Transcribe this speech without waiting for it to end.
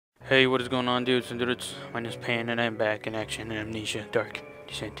Hey, what is going on, dudes and dudettes? My name is Pan, and I'm back in action in Amnesia Dark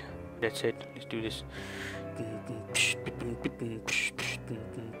Descent. That's it. Let's do this.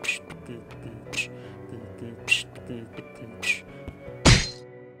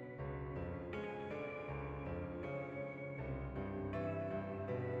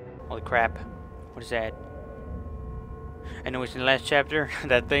 Holy crap. What is that? I know it's in the last chapter.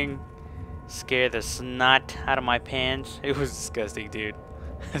 That thing scared the snot out of my pants. It was disgusting, dude.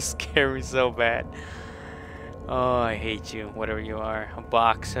 It scared me so bad. Oh, I hate you, whatever you are. A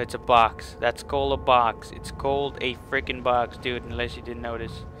box. It's a box. That's called a box. It's called a freaking box, dude, unless you didn't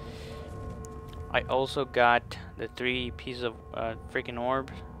notice. I also got the 3 pieces of freaking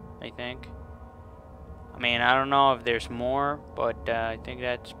orbs, I think. I mean, I don't know if there's more, but I think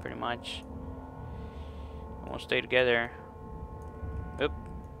that's pretty much. We'll stay together. Oop.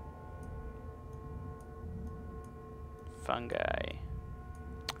 Fungi.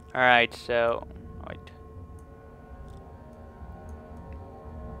 Alright, so. Wait.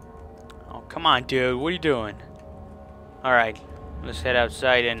 Oh, come on, dude. What are you doing? Alright, let's head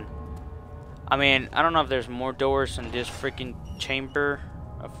outside and. I mean, I don't know if there's more doors in this freaking chamber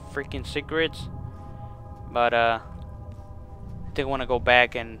of freaking secrets. But, I think I want to go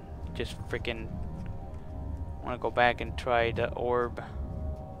back and just freaking. Want to go back and try the orb.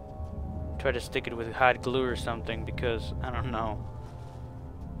 Try to stick it with hot glue or something because I don't know.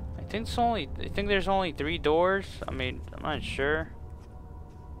 I think there's only 3 doors. I mean, I'm not sure.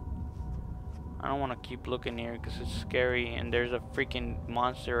 I don't want to keep looking here because it's scary and there's a freaking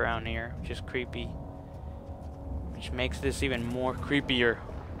monster around here, which is creepy. Which makes this even more creepier.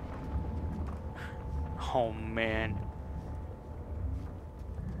 Oh man.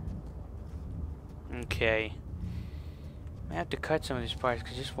 Okay. I have to cut some of these parts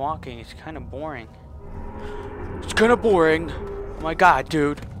because just walking is kind of boring. It's kind of boring. Oh my god,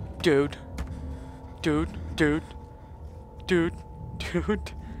 dude. Dude.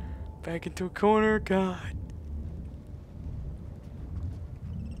 Back into a corner, god.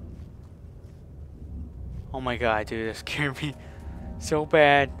 Oh my god, dude, that scared me so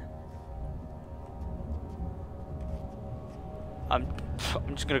bad. I'm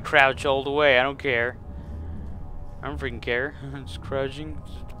just gonna crouch all the way, I don't care. I don't freaking care. It's crouching,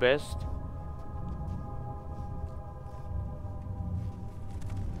 it's the best.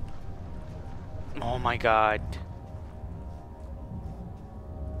 Oh my god.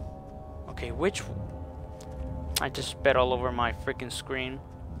 Okay, which... I just sped all over my freaking screen.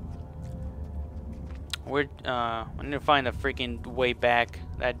 Where, I need to find the freaking way back,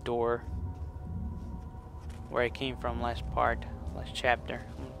 that door. Where I came from last chapter.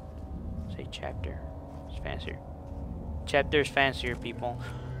 Say chapter. It's fancier. Chapter's fancier, people.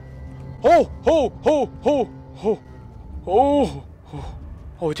 Oh,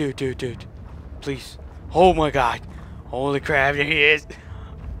 dude. Please. Oh my god. Holy crap, there he is.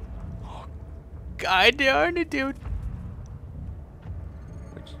 Oh, god darn it, dude.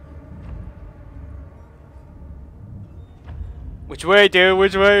 Which way, dude?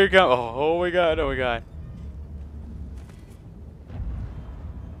 Which way are you going? Oh my god, oh my god.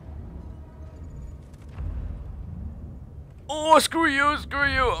 Oh, screw you.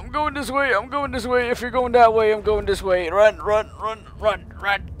 I'm going this way. If you're going that way, I'm going this way. Run.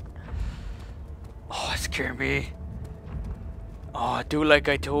 Oh, it scared me. Oh, do like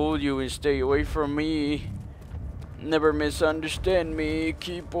I told you and stay away from me. Never misunderstand me.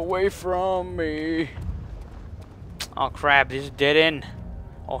 Keep away from me. Oh, crap. This is dead end.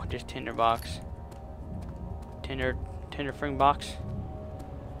 Oh, there's tinder box. Tinder fring box.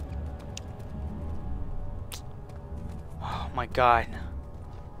 Oh my god.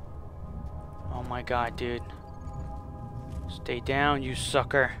 Oh my god, dude. Stay down, you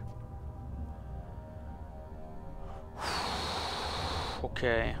sucker.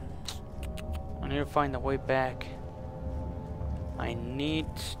 Okay. I need to find the way back. I need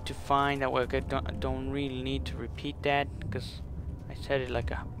to find that way. I don't really need to repeat that because I said it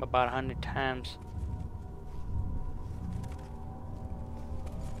like about 100 times.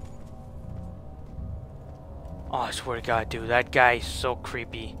 Oh, I swear to god, dude, that guy is so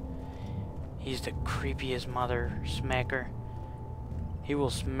creepy. He's the creepiest mother smacker. He will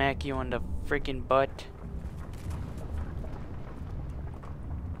smack you on the freaking butt.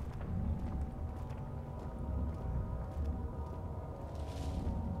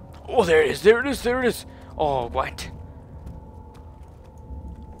 Oh, there it is. Oh, what?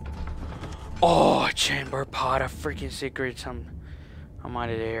 Oh, chamber pot of freaking secrets. I'm out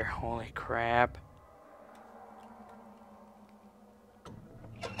of there. Holy crap.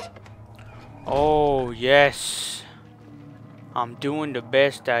 Oh, yes. I'm doing the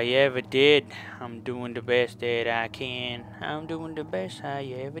best I ever did. I'm doing the best that I can. I'm doing the best I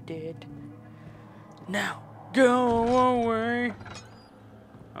ever did. Now, go away.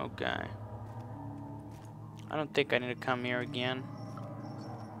 Okay. I don't think I need to come here again.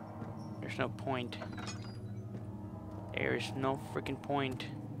 There's no point. There is no freaking point.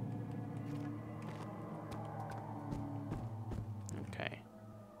 Okay.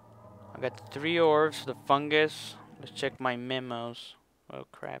 I got 3 orbs, the fungus. Let's check my memos. Oh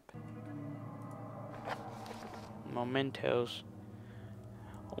crap. Mementos.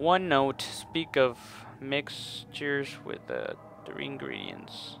 One note. Speak of mixtures with the 3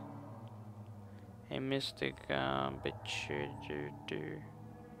 ingredients. A mystic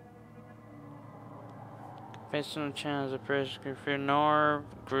personal channels of prescription nor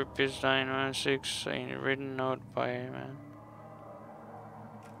group is 916 a written note by man.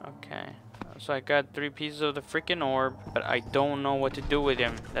 Okay. So I got 3 pieces of the freaking orb, but I don't know what to do with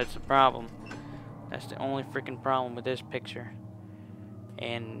them. That's the problem. That's the only freaking problem with this picture.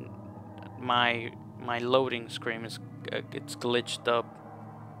 And my loading screen is it's glitched up.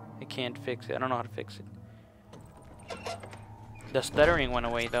 I can't fix it. I don't know how to fix it. The stuttering went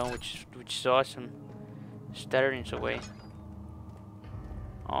away though, which is awesome. Stuttering's away.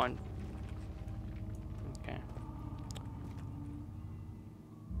 On. Okay.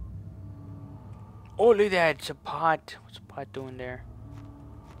 Oh, look at that! It's a pot. What's a pot doing there?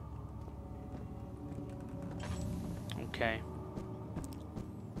 Okay.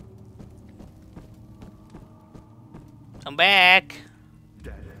 I'm back.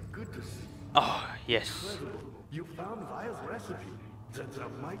 Dad, good to see you. Oh, yes. Incredible. You found Vile's recipe. Then there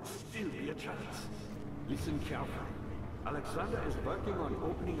might still be a chance. Listen carefully. Alexander is working on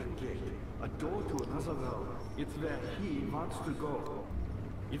opening a gate, a door to another realm. It's where he wants to go.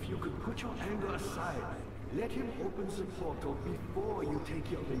 If you could put your anger aside, let him open the portal before you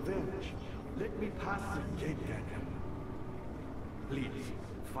take your revenge. Let me pass the gate, Daniel. Please,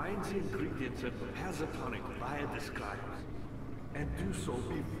 find the ingredients and prepare the tonic via describes. And do so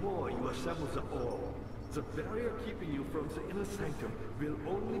before you assemble the orb. The barrier keeping you from the inner sanctum will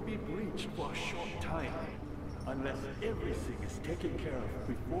only be breached for a short time. Unless everything is taken care of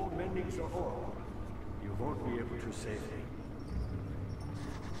before mending the orb, you won't be able to save me.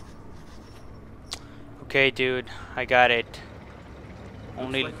 Okay, dude, I got it.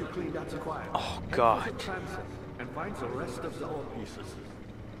 Only. Looks like you cleaned out the choir. Oh God. Head for the transit and find the rest of the orb pieces.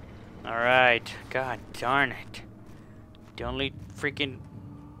 All right. God darn it. The only freaking.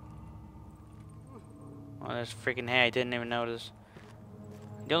 Oh, that's freaking hay. I didn't even notice.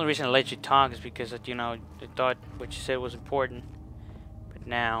 The only reason I let you talk is because, you know, I thought what you said was important. But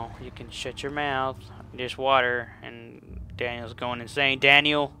now you can shut your mouth. There's water, and Daniel's going insane.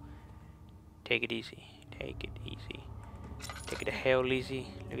 Daniel, take it easy. Take it easy. Take it the hell easy.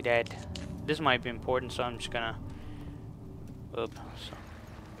 Look at that. This might be important, so I'm just gonna. Oops. So.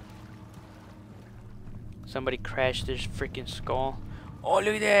 Somebody crashed this freaking skull. Oh,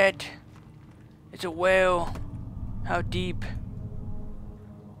 look at that! It's a whale. How deep?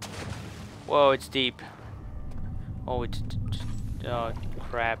 Whoa, it's deep. Oh, it's oh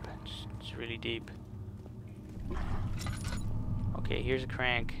crap! It's really deep. Okay, here's a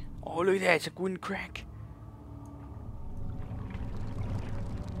crank. Oh, look at that! It's a wooden crank.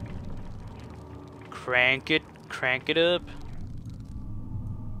 Crank it up.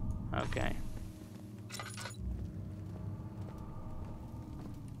 Okay.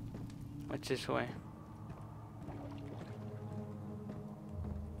 What's this way?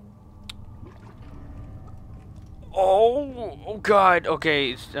 Oh God.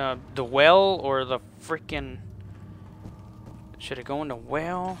 Okay, it's the well or the freaking. Should I go in the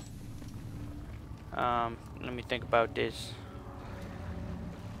well? Let me think about this.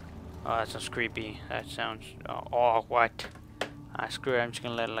 Oh, that sounds creepy. That sounds. Oh, what? Ah, screw it. I'm just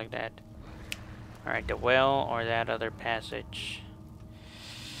gonna let it like that. All right, the well or that other passage.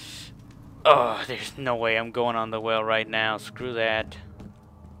 Oh, there's no way I'm going on the well right now. Screw that.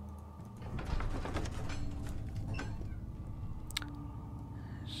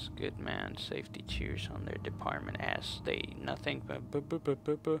 It's good, man. Safety cheers on their department as they nothing but.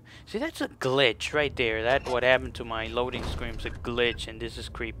 See, that's a glitch right there. That what happened to my loading screen's a glitch, and this is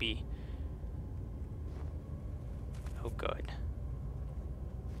creepy. Oh God.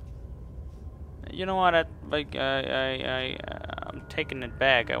 You know what? I'm taking it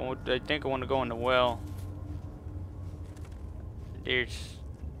back. I think I want to go in the well. There's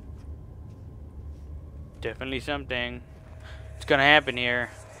definitely something. It's gonna happen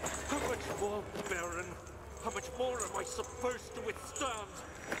here. How much more, Baron? How much more am I supposed to withstand?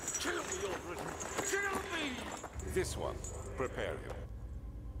 Kill me already! Kill me! This one. Prepare him.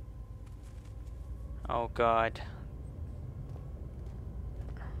 Oh god.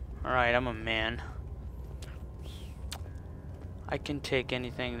 Alright, I'm a man. I can take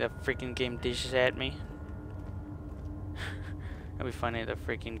anything the freaking game dishes at me. It'd be funny if the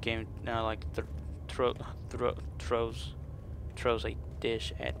freaking game like throws a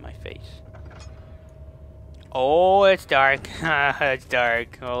dish at my face. Oh, it's dark. It's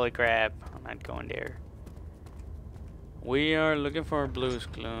dark. Holy crap. I'm not going there. We are looking for Blue's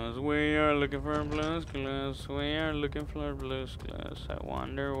Clues. We are looking for Blue's Clues. We are looking for Blue's Clues. I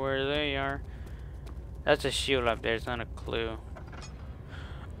wonder where they are. That's a shield up there. It's not a clue.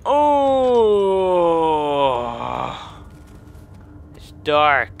 Oh! It's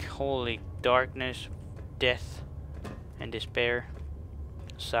dark. Holy darkness, death, and despair.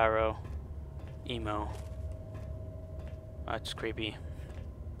 Sorrow. Emo. That's creepy.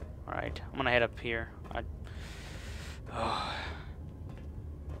 Alright, I'm gonna head up here.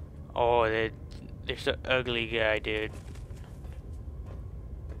 Oh, there's an ugly guy, dude.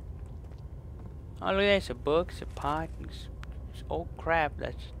 Oh, look at that. It's a book, it's a pot. Oh, crap.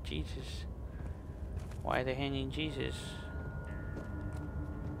 That's Jesus. Why are they hanging Jesus?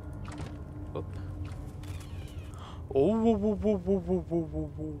 Oop. Oh, whoa, whoa, whoa, whoa, whoa, whoa,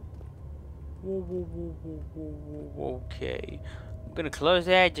 whoa, whoa. Whoa, whoa, whoa, whoa, whoa, whoa. Okay. I'm gonna close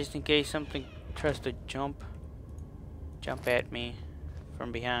that just in case something tries to jump at me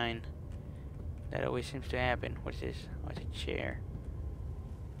from behind. That always seems to happen. What's this? Oh, it's a chair.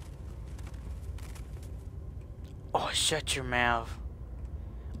 Oh, shut your mouth.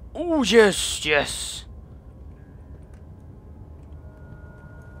 Oh, yes, yes.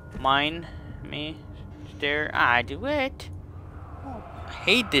 Mine, me, stare. I do it. Oh, I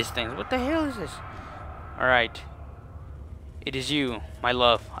hate these things. What the hell is this? Alright. It is you, my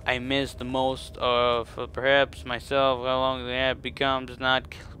love. I miss the most of perhaps myself. How long the app becomes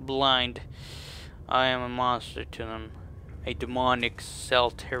not blind. I am a monster to them. A demonic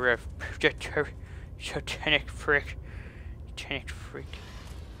cell terror. Satanic freak. Satanic freak.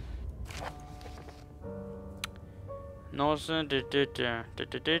 No,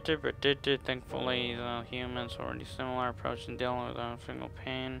 thankfully, humans already similar approach in dealing with a single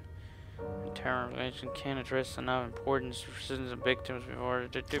pain. Terror relation can address enough importance for citizens and victims before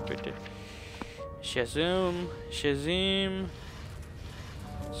Shazam,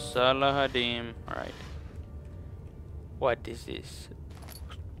 Salahadim. Alright. What is this?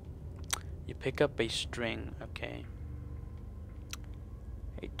 You pick up a string, okay.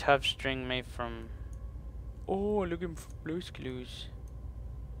 A tough string made from. Oh, looking for Blue's Clues.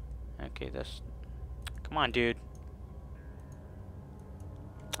 Okay, that's. Come on, dude.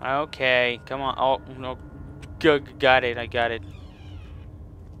 Okay, come on. Oh, no. Got it, I got it.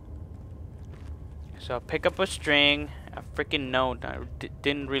 So, pick up a string, a freaking note. I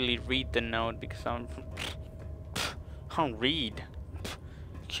didn't really read the note because I don't read.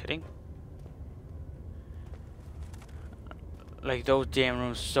 Kidding? Like, those damn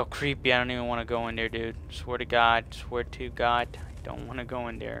rooms are so creepy. I don't even want to go in there, dude. Swear to God, I don't want to go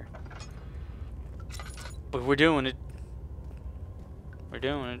in there. But we're doing it. We're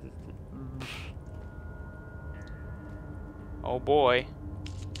doing it. Oh boy.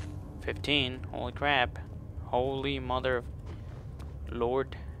 15. Holy crap. Holy mother of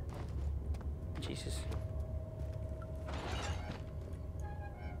Lord. Jesus.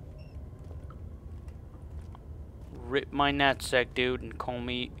 Rip my nutsack, dude, and call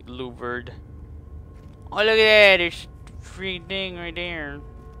me louvered. Oh, look at that. There's a free thing right there.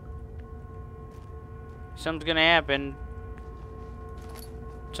 Something's gonna happen.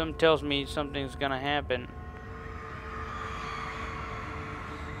 Something tells me something's gonna happen.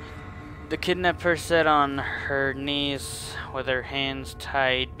 The kidnapper sat on her knees with her hands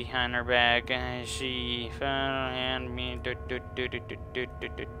tied behind her back, and she found hand me.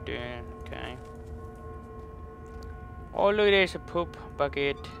 Okay. Oh, look, there's a poop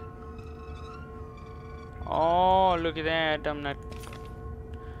bucket. Oh, look at that. I'm not.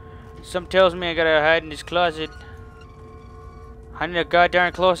 Something tells me I gotta hide in this closet. Hide in the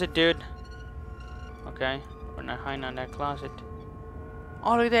goddamn closet, dude. Okay, we're not hiding on that closet.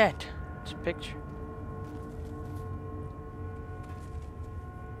 Oh, look at that. It's a picture.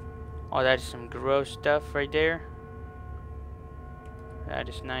 Oh, that is some gross stuff right there. That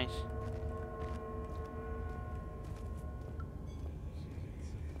is nice.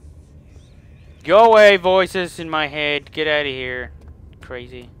 Go away, voices in my head. Get out of here.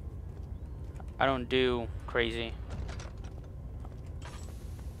 Crazy. I don't do crazy.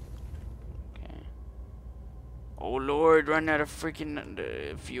 Okay. Oh Lord, run out of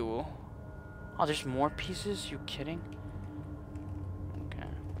freaking fuel. Oh, there's more pieces? You kidding? Okay.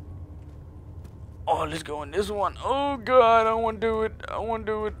 Oh, let's go in this one. Oh god, I want to do it. I want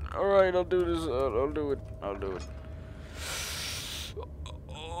to do it. Alright, I'll do this. I'll do it. I'll do it.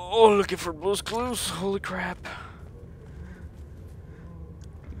 Oh, looking for Blue's Clues. Holy crap.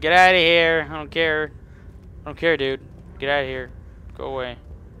 Get out of here. I don't care. I don't care, dude. Get out of here. Go away.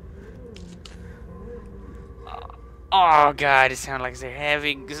 Oh god, it sounds like they're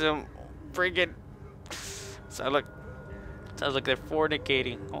having some freaking... Sounds like they're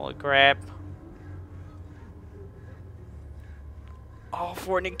fornicating. Holy crap. Oh,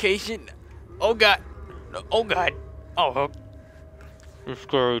 fornication. Oh god. No, oh god. Oh, it's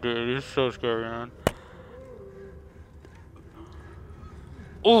scary, dude. It's so scary, man.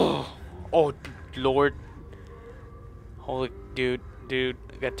 Oh, oh, Lord. Holy, dude, I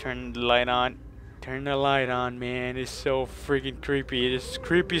gotta turn the light on. Turn the light on, man. It's so freaking creepy. It is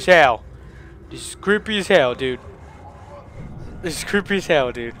creepy as hell. This is creepy as hell, dude. This is creepy as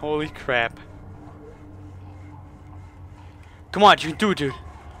hell, dude. Holy crap. Come on, you can do it, dude.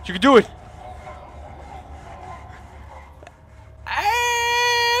 You can do it.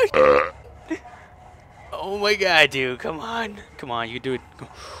 Oh my god, dude. Come on. Come on, you can do it.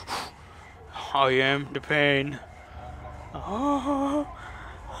 I am the pain. Oh.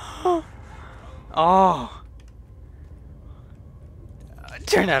 Oh.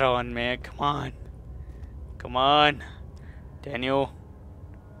 Turn that on, man. Come on. Come on. Daniel.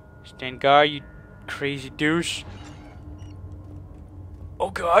 Stand guard, you crazy douche. Oh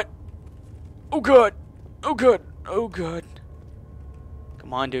god. Oh god. Oh god. Oh god.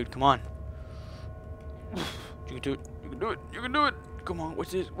 Come on, dude. Come on. You can do it. You can do it. You can do it. Come on.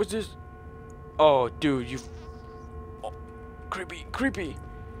 What's this? What's this? Oh, dude. You. Oh, creepy. Creepy.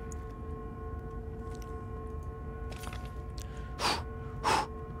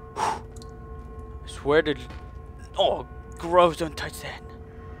 I swear to. Oh, gross. Don't touch that.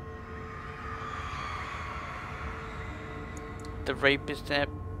 The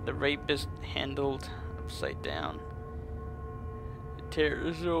rapist handled upside down. Tear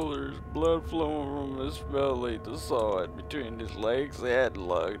his shoulders, blood flowing from his belly, the saw between his legs. He had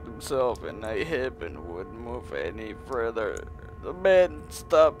locked himself in a hip and wouldn't move any further. The man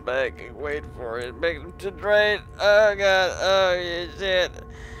stopped back and waited for it, begged him to drain. Oh god, oh yeah, shit.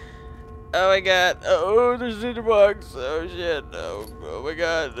 Oh my god, oh there's tinder box, oh shit, oh my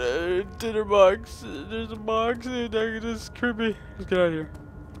god, tinder box, there's a box, this is creepy. Let's get out of here.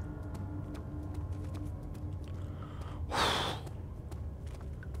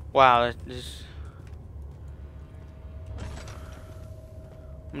 Wow, this...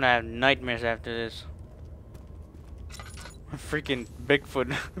 I'm gonna have nightmares after this. A freaking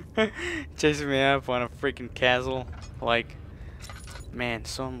Bigfoot chasing me up on a freaking castle. Like, man,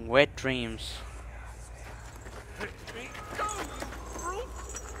 some wet dreams.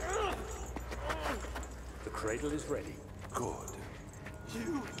 The cradle is ready. Good.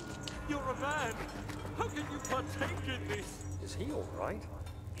 You're a man. How can you partake in this? Is he all right?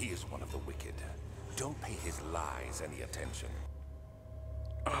 He is one of the wicked. Don't pay his lies any attention.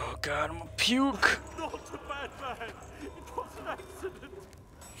 Oh god, I'm gonna puke. Not a bad man. It was an accident.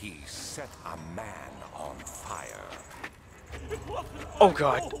 He set a man on fire. It wasn't Oh my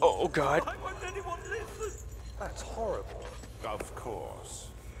god, fault. oh god. Why won't anyone listen? That's horrible. Of course.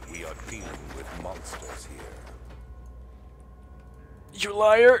 We are dealing with monsters here. You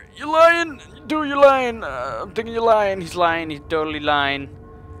liar! You lying! Dude, you're lying! I'm thinking you're lying. He's lying. He's totally lying.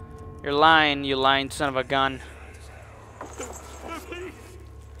 You're lying, you lying son of a gun. No, please.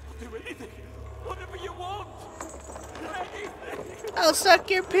 I'll do anything. Whatever you want. Anything. I'll suck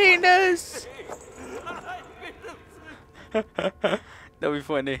your penis! That'll be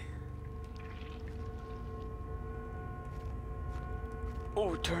funny.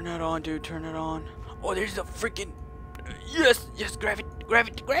 Oh, turn that on, dude. Turn it on. Oh, there's a freaking... Yes! Yes, grab it! Grab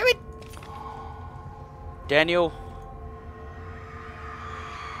it! Grab it! Daniel.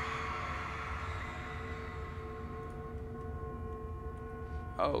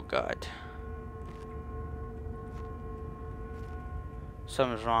 Oh, God.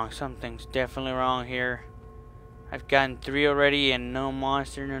 Something's wrong. Something's definitely wrong here. I've gotten 3 already and no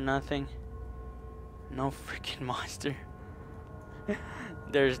monster, no nothing. No freaking monster.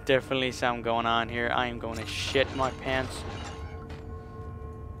 There's definitely something going on here. I am going to shit my pants.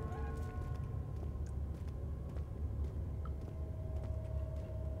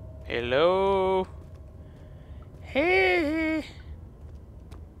 Hello? Hey!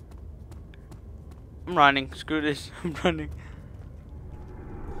 I'm running. Screw this. I'm running.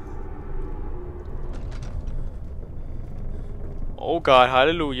 Oh God,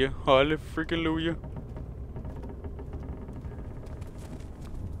 hallelujah. Hallelujah.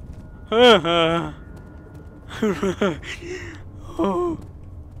 Oh.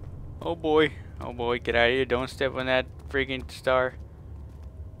 Oh boy. Oh boy, get out of here. Don't step on that freaking star.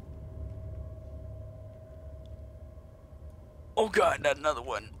 Oh God, not another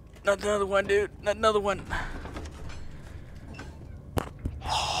one. Not another one, dude. Not another one.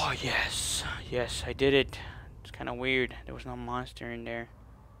 Oh, yes. Yes, I did it. It's kind of weird. There was no monster in there.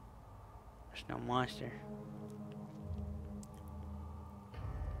 There's no monster.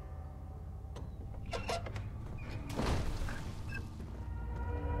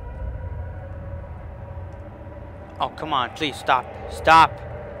 Oh, come on. Please, stop. Stop.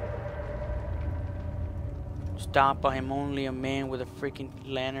 Stop. I am only a man with a freaking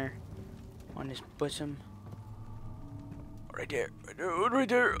lantern on his bosom. Right there. Right there. Oh, right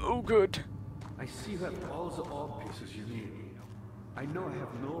there. Oh, good. I see you have all the orb pieces you need. I know I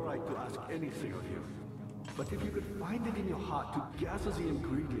have no right to ask anything of you. But if you could find it in your heart to gather the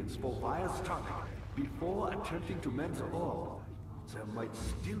ingredients for Vaya's tonic before attempting to mend the orb, there might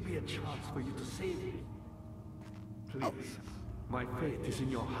still be a chance for you to save me. Please, my fate is in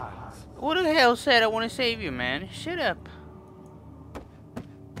your hands. Who the hell said I want to save you, man? Shut up.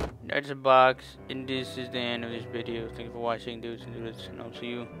 That's a box, and this is the end of this video. Thank you for watching, dudes and dudettes, and I'll see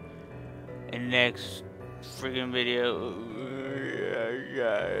you in the next freaking video.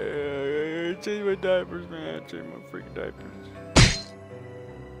 Change my diapers, man. Change my freaking diapers.